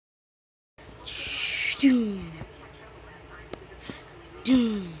Doom,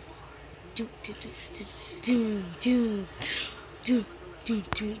 doom, doom, doom, doom, doom,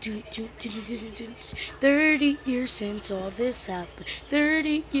 doom. 30 years since all this happened.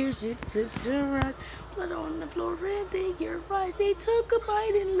 30 years it took to rise. Blood on the floor and they your rise. They took a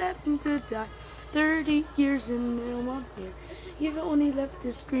bite and left him to die. 30 years and now I'm here. You've only left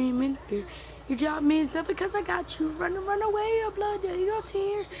to scream in fear. Your job means nothing because I got you. Run away your blood, your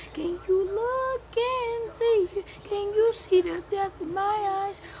tears. Can you look and see? Can you see the death in my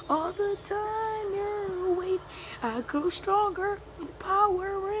eyes? All the time you're waiting, I grow stronger with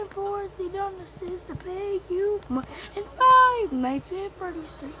power and force. The illnesses to pay you more. And 5 nights at Freddy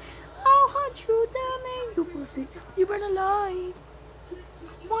Street, I'll hunt you down and you will see you burn alive.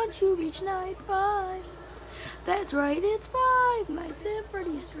 Once you reach night 5. That's right, it's 5 nights at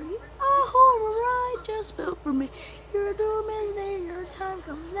Freddy Street. A horror ride just built for me. Your doom is near, your time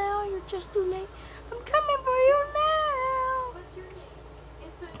comes now. You're just too late. I'm coming for you now.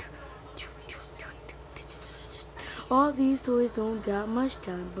 All these toys don't got much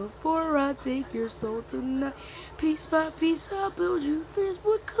time before I take your soul tonight. Piece by piece I build you fears.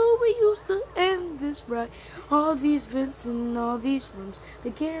 What could we use to end this ride? All these vents and all these rooms. The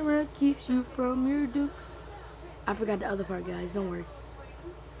camera keeps you from your doom. I forgot the other part, guys. Don't worry.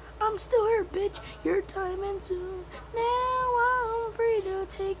 I'm still here, bitch. Your time ends soon. Now I'm free to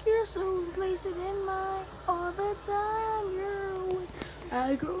take your soul and place it in mine. All the time you're away,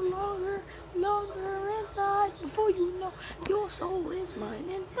 I grow longer inside. Before you know, your soul is mine.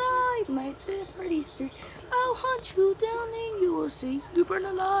 And 5 nights at Freddy Street, I'll hunt you down and you will see you burn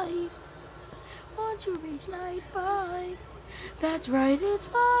alive. Once you reach night 5. That's right, it's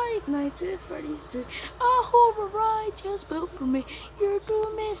 5 nights at Freddy Street. A horror ride just built for me. Your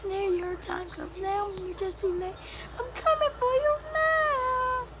doom is near, your time comes now, and you're just too late. I'm coming for you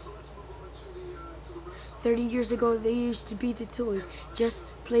now. 30 years ago, they used to be the toys, just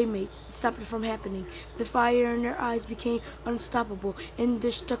playmates, stopped it from happening. The fire in their eyes became unstoppable,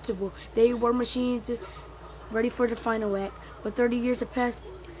 indestructible. They were machines ready for the final act. But 30 years have passed,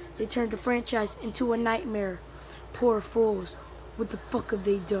 they turned the franchise into a nightmare. Poor fools, what the fuck have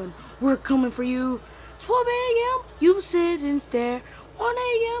they done? We're coming for you. 12 a.m., you sit and stare. 1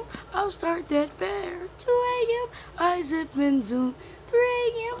 a.m., I'll start that fair. 2 a.m., I zip and zoom. 3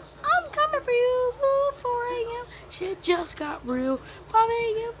 a.m., I'm coming for you. 4 a.m., shit just got real. 5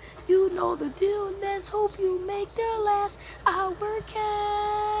 a.m., you know the deal. Let's hope you make the last hour count.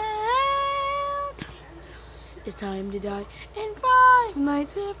 It's time to die. And 5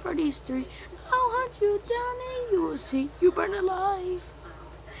 nights at Freddy Street, I'll hunt you down and you will see you burn alive.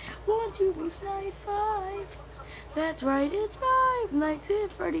 Once you reach night 5. That's right, it's 5 nights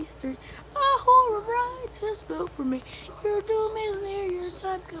at Freddy Street. A horror ride just built for me. Your doom is near, your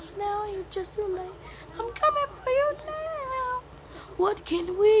time comes now, you're just too late. I'm coming for you now. What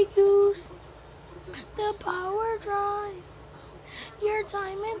can we use? The power drive. Your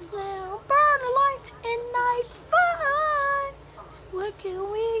time ends now. Burn alive in night 5.